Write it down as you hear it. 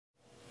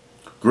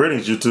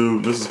Greetings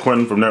YouTube, this is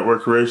Quentin from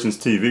Network Creations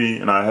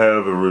TV, and I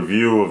have a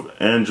review of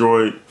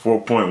Android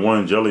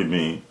 4.1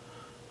 Jellybean.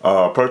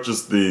 I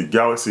purchased the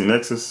Galaxy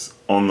Nexus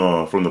from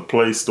the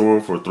Play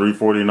Store for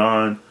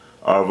 $349.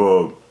 I've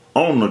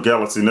owned the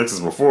Galaxy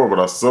Nexus before, but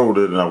I sold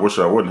it and I wish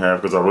I wouldn't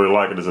have because I really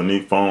like it. It's a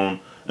neat phone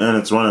and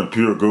it's running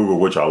pure Google,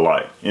 which I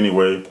like.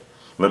 Anyway,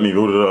 let me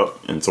boot it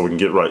up and so we can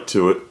get right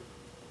to it.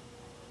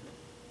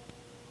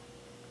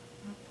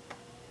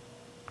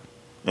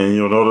 And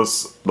you'll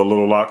notice the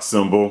little lock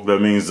symbol.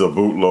 That means the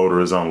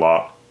bootloader is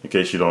unlocked. In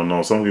case you don't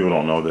know, some people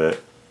don't know that.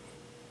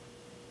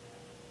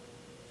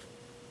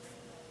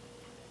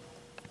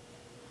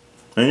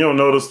 And you'll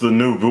notice the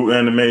new boot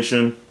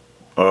animation.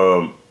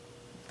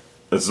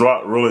 It's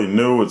not really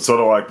new. It's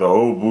sort of like the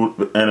old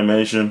boot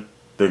animation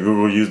that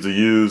Google used to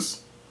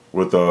use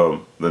with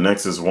the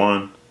Nexus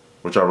 1,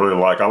 which I really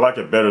like. I like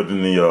it better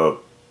than the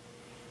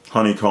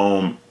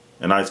honeycomb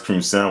and ice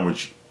cream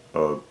sandwich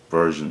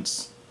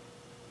versions.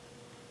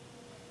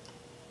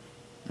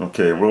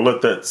 Okay, we'll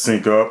let that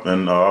sync up,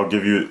 and I'll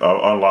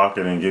unlock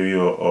it and give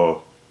you a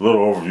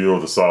little overview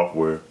of the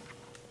software.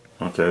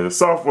 Okay, the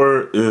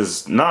software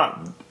is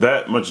not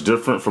that much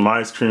different from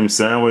Ice Cream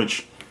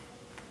Sandwich.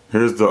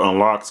 Here's the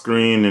unlock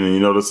screen, and you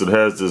notice it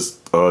has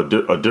this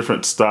a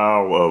different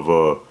style of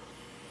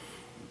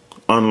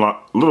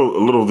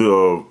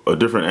a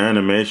different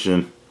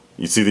animation.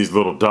 You see these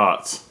little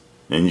dots,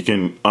 and you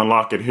can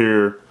unlock it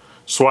here.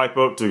 Swipe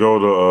up to go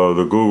to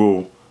the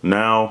Google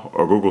Now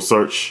or Google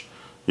Search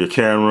your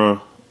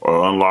camera,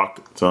 or unlock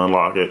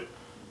it.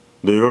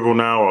 The Google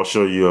Now I'll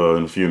show you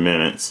in a few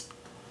minutes.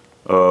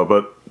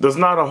 But there's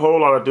not a whole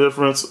lot of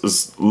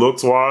difference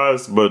looks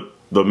wise, but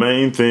the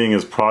main thing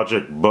is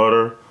Project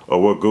Butter,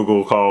 or what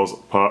Google calls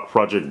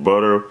Project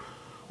Butter,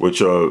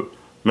 which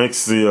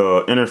makes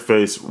the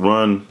interface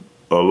run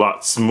a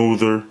lot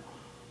smoother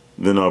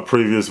than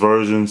previous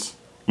versions,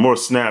 more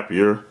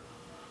snappier.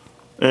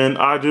 And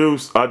I do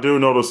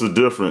notice a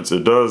difference.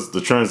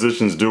 The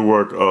transitions do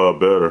work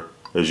better.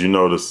 As you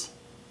notice,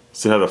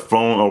 see how the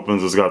phone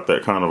opens, it's got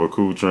that kind of a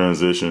cool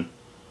transition,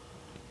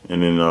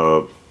 and then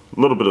a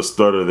little bit of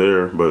stutter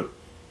there, but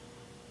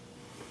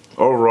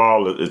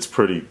overall it's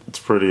pretty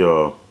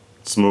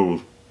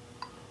smooth.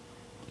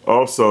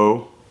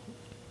 Also,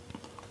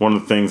 one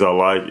of the things I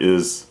like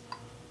is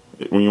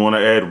when you want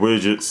to add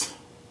widgets,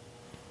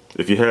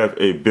 if you have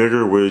a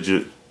bigger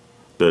widget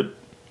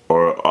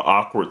or an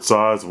awkward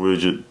size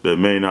widget that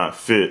may not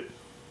fit,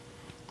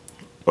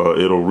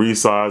 it'll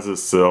resize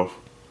itself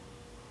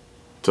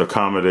to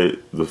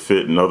accommodate the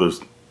fit and others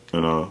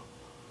on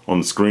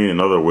the screen and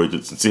other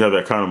widgets. And see how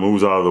that kind of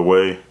moves out of the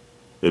way?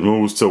 It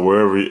moves to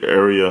wherever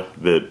area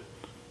that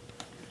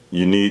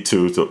you need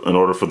to in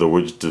order for the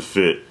widget to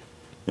fit.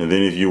 And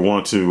then if you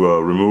want to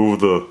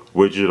remove the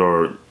widget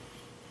or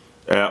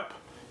app,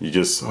 you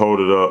just hold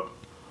it up,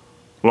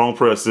 long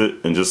press it,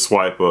 and just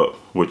swipe up,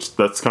 which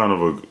that's kind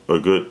of a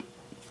good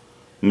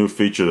new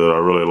feature that I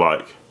really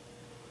like.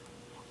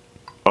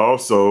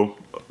 Also,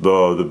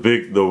 the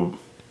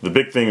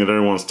big thing that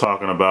everyone's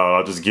talking about,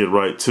 I'll just get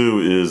right to,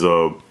 is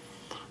the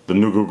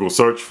new Google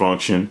search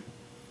function.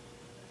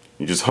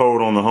 You just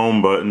hold on the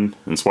home button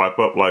and swipe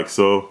up like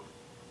so.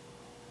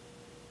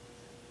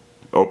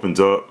 Opens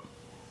up,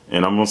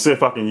 and I'm gonna see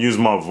if I can use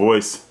my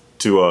voice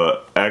to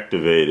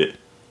activate it.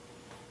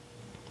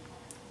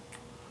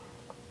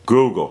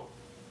 Google,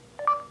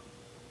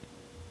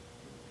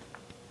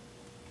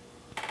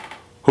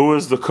 who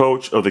is the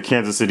coach of the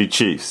Kansas City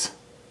Chiefs?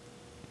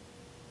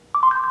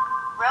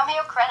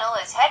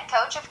 Is head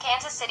coach of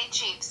Kansas City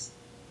Chiefs.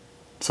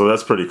 So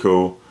that's pretty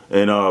cool.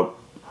 And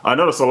I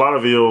noticed a lot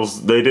of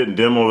videos they didn't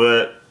demo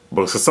that,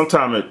 but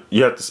sometimes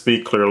you have to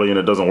speak clearly and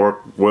it doesn't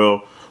work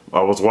well.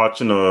 I was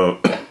watching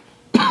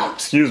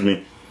excuse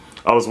me,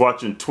 I was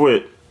watching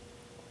Twit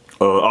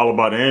all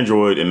about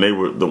Android, and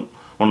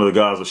one of the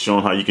guys was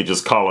showing how you could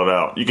just call it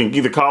out. You can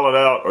either call it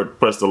out or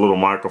press the little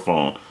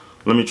microphone.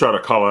 Let me try to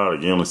call it out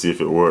again and see if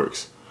it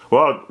works.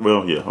 Well,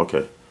 yeah,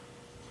 okay.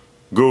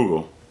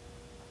 Google.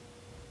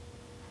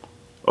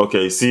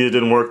 Okay, see, it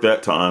didn't work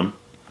that time.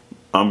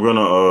 I'm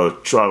gonna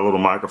try a little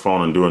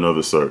microphone and do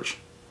another search.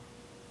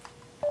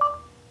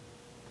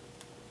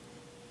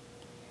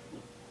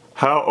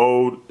 How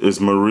old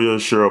is Maria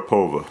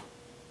Sharapova?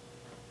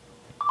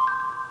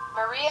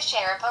 Maria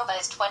Sharapova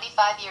is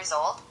 25 years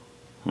old.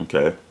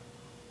 Okay.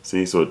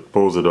 See, so it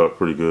pulls it up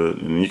pretty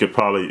good. And you could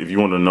probably, if you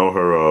want to know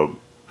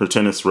her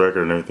tennis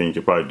record and everything, you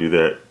could probably do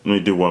that. Let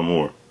me do one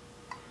more.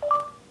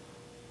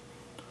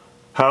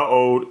 How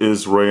old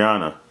is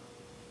Rihanna?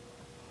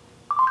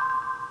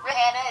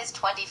 Rihanna is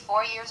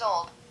 24 years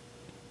old.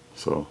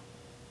 So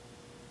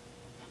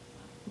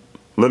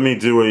let me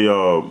do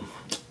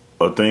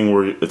a thing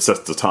where it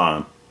sets the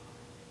time.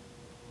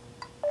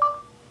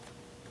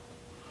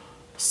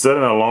 Set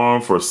an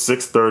alarm for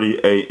 6:30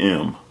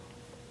 a.m.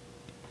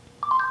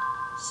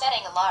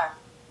 Setting alarm.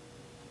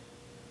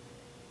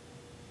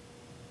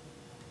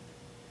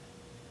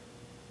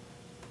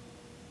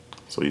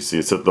 So you see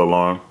it set the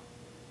alarm.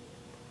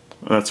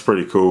 That's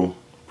pretty cool,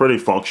 pretty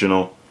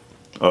functional.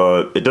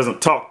 It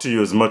doesn't talk to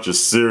you as much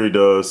as Siri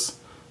does,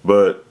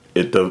 but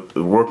it does,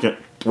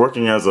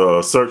 working as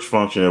a search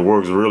function, it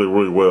works really,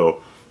 really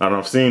well. And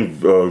I've seen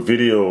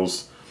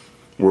videos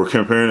where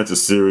comparing it to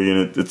Siri,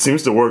 and it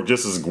seems to work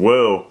just as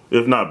well,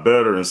 if not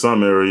better, in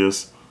some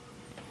areas.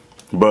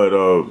 But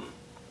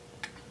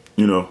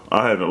you know,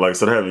 I haven't, like I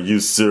said, I haven't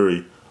used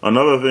Siri.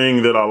 Another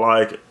thing that I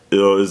like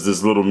is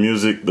this little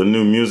music, the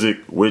new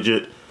music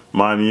widget,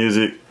 My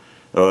Music.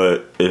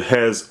 It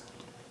has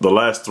the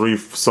last 3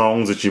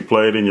 songs that you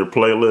played in your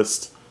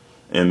playlist,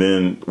 and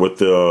then with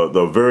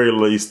the very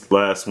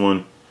last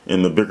one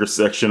in the bigger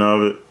section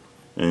of it,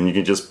 and you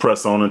can just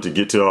press on it to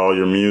get to all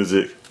your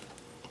music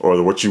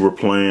or what you were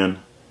playing.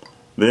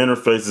 The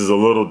interface is a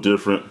little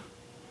different,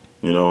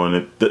 you know,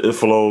 and it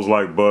flows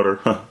like butter,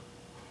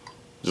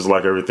 just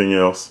like everything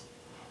else.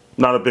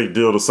 Not a big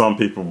deal to some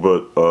people,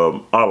 but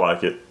I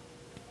like it.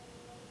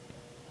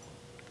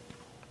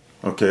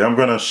 Okay, I'm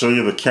gonna show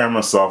you the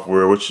camera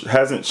software, which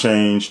hasn't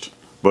changed,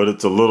 but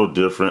it's a little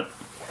different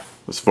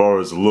as far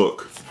as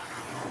look.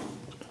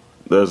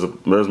 There's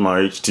my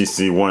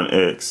HTC One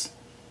X,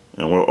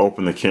 and we'll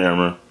open the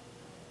camera,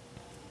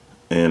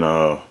 and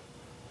I'll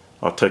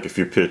take a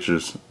few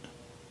pictures.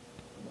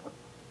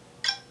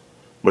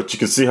 But you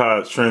can see how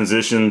it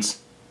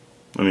transitions.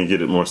 Let me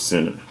get it more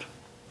centered.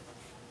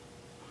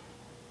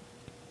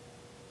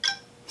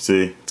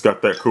 See, it's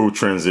got that cool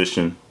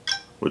transition,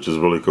 which is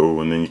really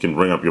cool. And then you can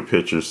bring up your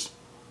pictures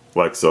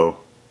like so.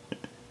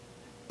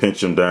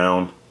 Pinch them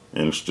down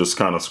and just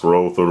kind of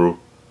scroll through.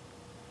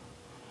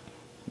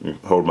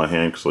 Hold my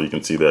hand so you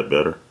can see that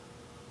better.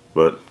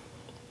 But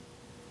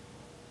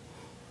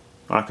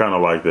I kind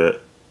of like that.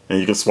 And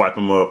you can swipe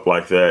them up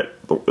like that,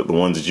 the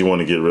ones that you want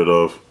to get rid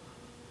of.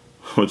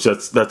 Which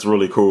that's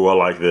really cool. I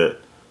like that.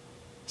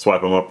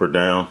 Swipe them up or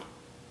down.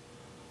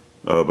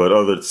 But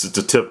it's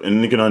a tip,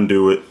 and you can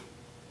undo it.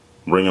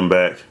 Bring them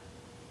back.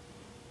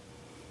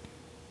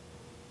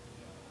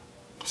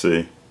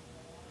 See?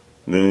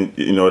 And then,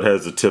 you know, it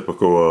has the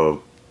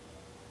typical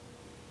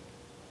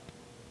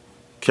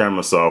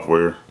camera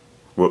software.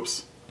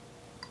 Whoops.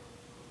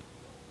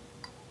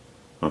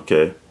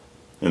 Okay.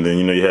 And then,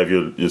 you know, you have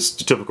your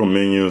typical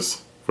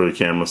menus for your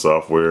camera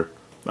software.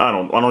 I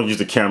don't use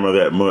the camera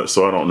that much,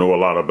 so I don't know a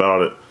lot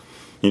about it.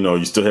 You know,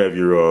 you still have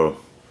your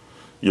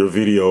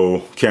video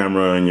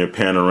camera and your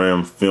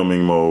panorama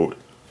filming mode.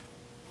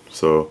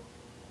 So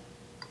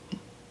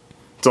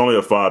it's only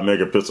a 5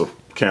 megapixel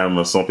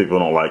camera. Some people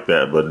don't like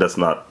that, but that's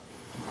not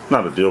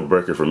a deal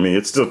breaker for me.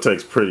 It still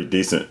takes pretty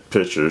decent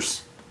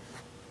pictures.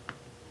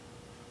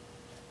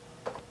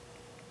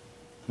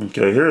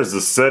 Okay, here's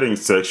the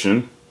settings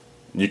section.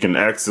 You can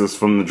access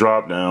from the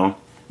drop down.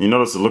 You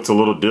notice it looks a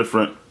little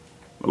different,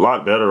 a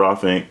lot better, I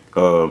think,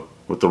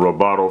 with the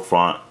Roboto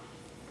font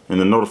in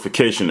the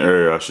notification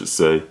area, I should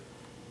say.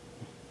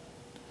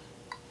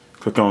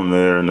 Click on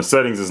there, and the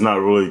settings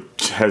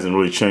hasn't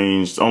really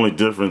changed. The only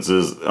difference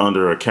is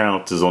under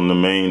accounts is on the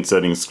main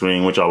settings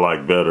screen, which I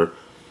like better,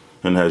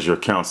 and has your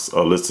accounts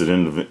listed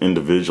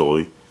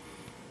individually.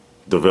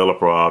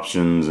 Developer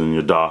options and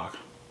your dock.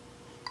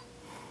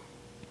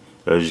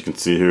 As you can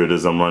see, here it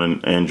is. I'm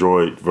running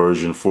Android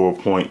version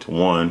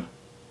 4.1,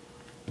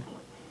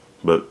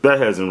 but that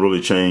hasn't really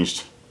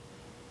changed.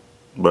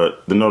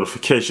 But the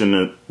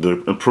notification,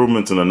 the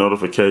improvements in the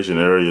notification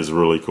area is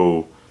really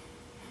cool.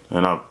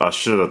 And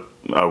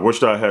I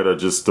wished I had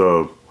just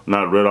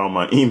not read all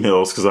my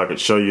emails, because I could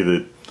show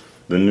you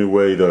the new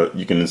way that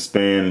you can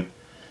expand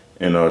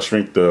and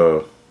shrink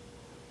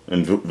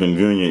and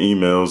viewing your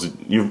emails.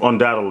 You've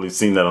undoubtedly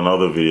seen that on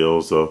other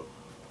videos. So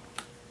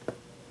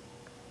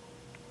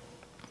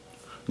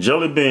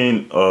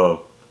Jellybean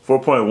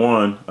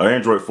 4.1,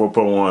 Android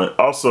 4.1,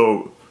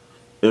 also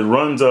it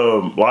runs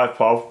live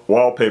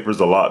wallpapers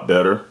a lot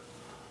better,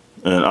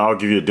 and I'll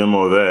give you a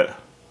demo of that.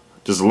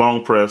 Just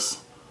long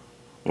press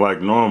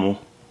like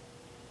normal,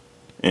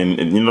 and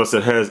you notice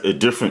it has a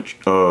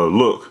different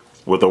look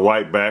with a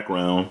white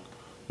background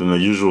than the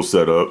usual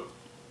setup.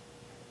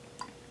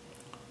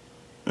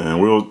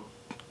 And we'll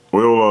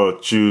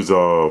choose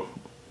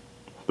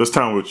this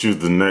time we'll choose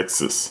the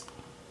Nexus.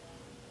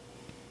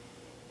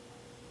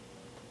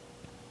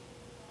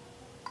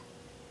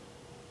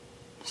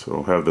 So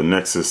we'll have the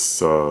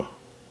Nexus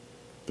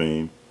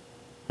theme,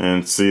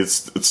 and see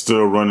it's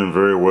still running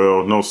very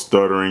well, no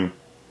stuttering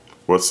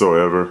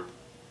whatsoever.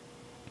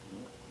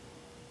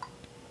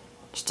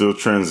 Still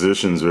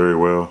transitions very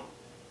well.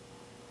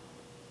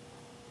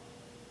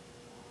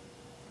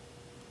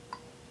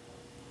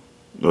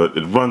 But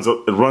it runs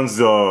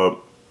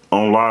on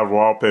live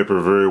wallpaper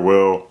very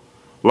well.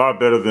 A lot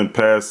better than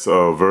past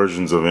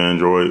versions of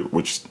Android,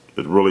 which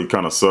it really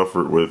kind of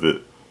suffered with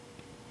it.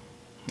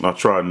 I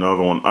tried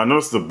another one. I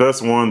noticed the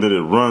best one that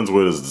it runs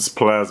with is this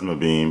Plasma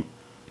Beam,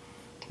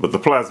 but the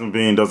Plasma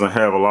Beam doesn't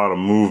have a lot of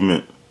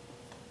movement.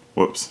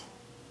 Whoops.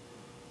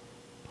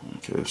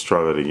 Okay, let's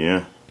try that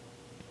again.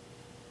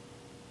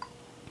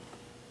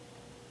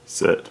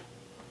 Set.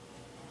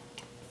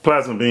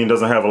 Plasma Beam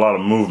doesn't have a lot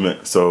of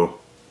movement, so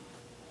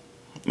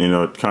you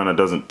know, it kind of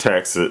doesn't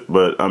tax it.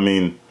 But I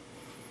mean,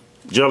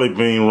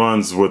 Jellybean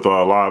runs with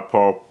live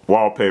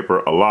wallpaper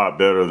a lot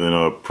better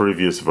than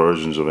previous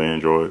versions of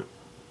Android.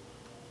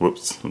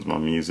 Whoops, that's my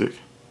music.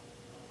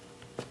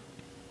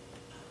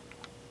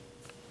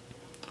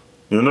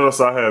 You'll notice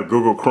I have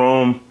Google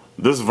Chrome.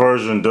 This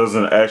version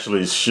doesn't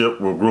actually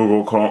ship with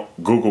Google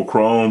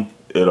Chrome.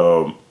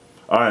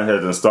 I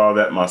had to install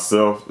that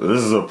myself.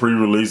 This is a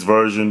pre-release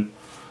version.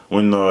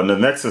 When the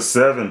Nexus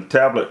 7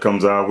 tablet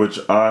comes out, which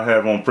I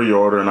have on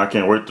pre-order and I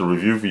can't wait to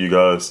review for you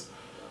guys,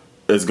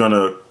 it's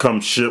gonna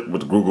come shipped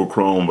with Google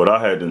Chrome, but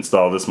I had to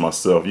install this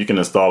myself. You can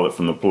install it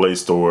from the Play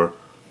Store.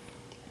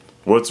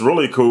 What's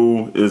really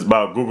cool is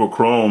about Google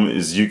Chrome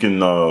is you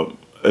can,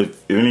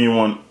 if any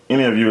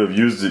of you have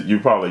used it, you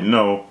probably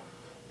know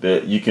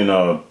that you can,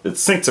 it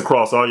syncs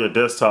across all your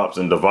desktops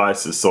and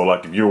devices. So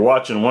like if you're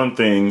watching one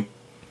thing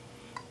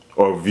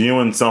or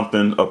viewing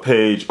something, a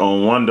page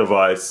on one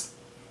device,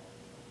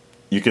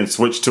 you can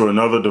switch to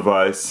another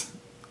device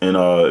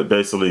and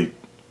basically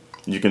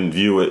you can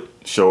view it,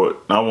 show it.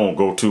 I won't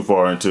go too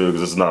far into it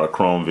because this is not a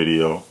Chrome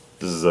video.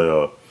 This is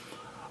a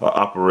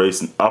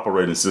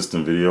operating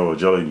system video, a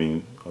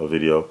Jellybean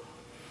video.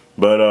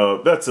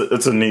 But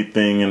it's a neat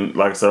thing, and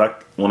like I said,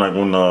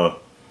 when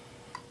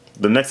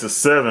the Nexus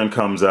 7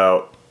 comes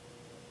out,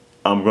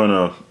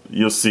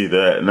 you'll see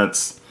that, and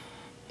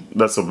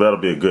that'll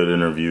be a good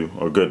interview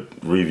or good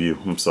review.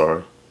 I'm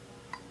sorry.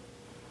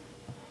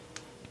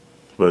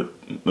 But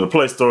the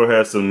Play Store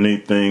has some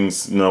neat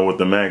things, you know, with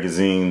the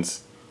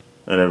magazines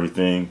and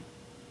everything.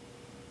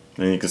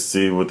 And you can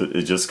see with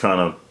it just kind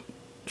of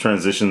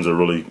transitions are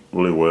really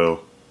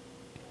well.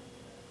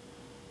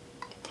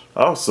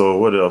 Also,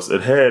 what else?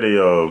 It had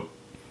the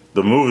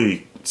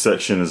movie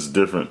section is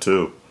different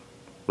too,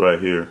 right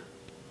here.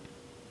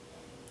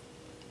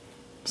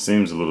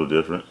 Seems a little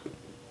different.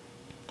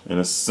 And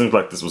it seems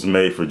like this was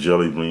made for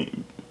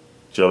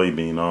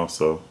Jellybean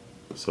also.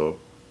 So,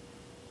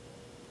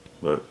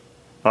 but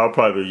I'll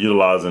probably be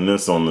utilizing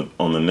this on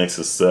the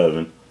Nexus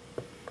 7.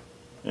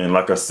 And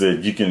like I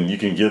said, you can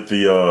get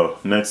the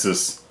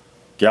Nexus,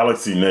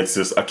 Galaxy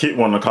Nexus. I keep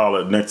wanting to call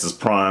it Nexus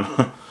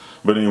Prime.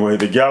 But anyway,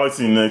 the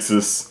Galaxy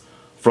Nexus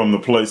from the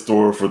Play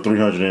Store for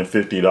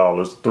 $350,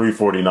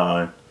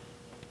 $349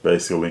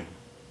 basically.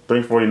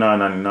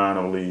 $349.99 I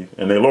believe.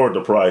 And they lowered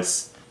the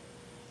price.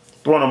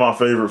 It's one of my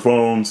favorite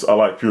phones. I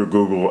like pure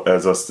Google,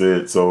 as I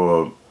said,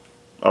 so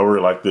I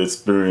really like the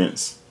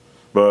experience.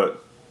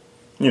 But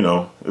you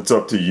know, it's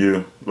up to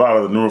you. A lot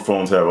of the newer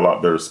phones have a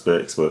lot better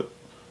specs, but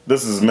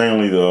this is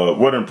mainly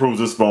what improves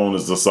this phone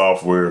is the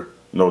software,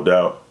 no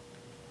doubt.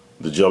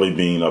 The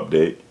Jellybean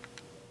update.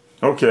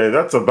 Okay,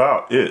 that's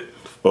about it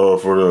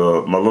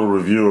for my little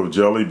review of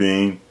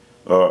Jellybean.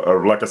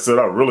 Like I said,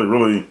 I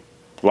really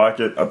like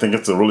it. I think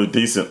it's a really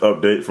decent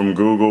update from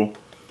Google.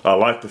 I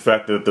like the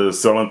fact that they're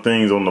selling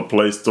things on the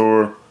Play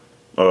Store.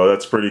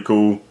 That's pretty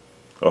cool.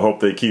 I hope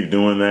they keep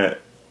doing that.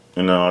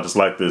 And I just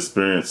like the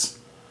experience.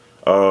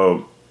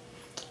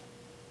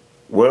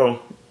 Well,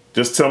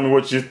 just tell me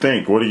what you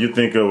think. What do you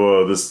think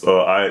of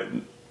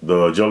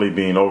the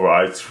Jellybean over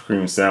ice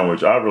cream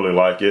sandwich? I really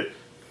like it.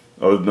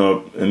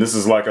 And this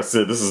is, like I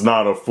said, this is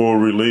not a full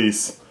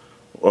release.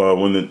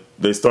 When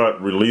they start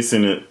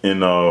releasing it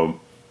in a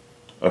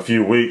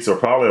few weeks, or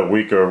probably a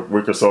week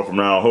or so from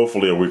now,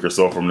 hopefully a week or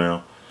so from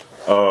now,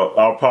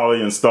 I'll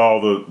probably install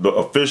the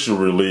official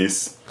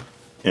release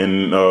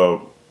and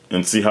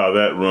see how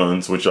that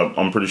runs, which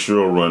I'm pretty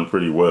sure will run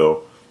pretty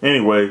well.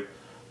 Anyway,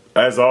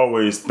 as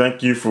always,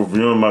 thank you for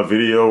viewing my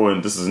video,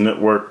 and this is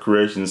Network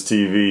Creations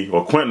TV,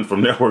 or Quentin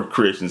from Network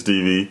Creations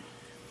TV.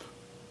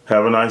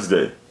 Have a nice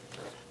day.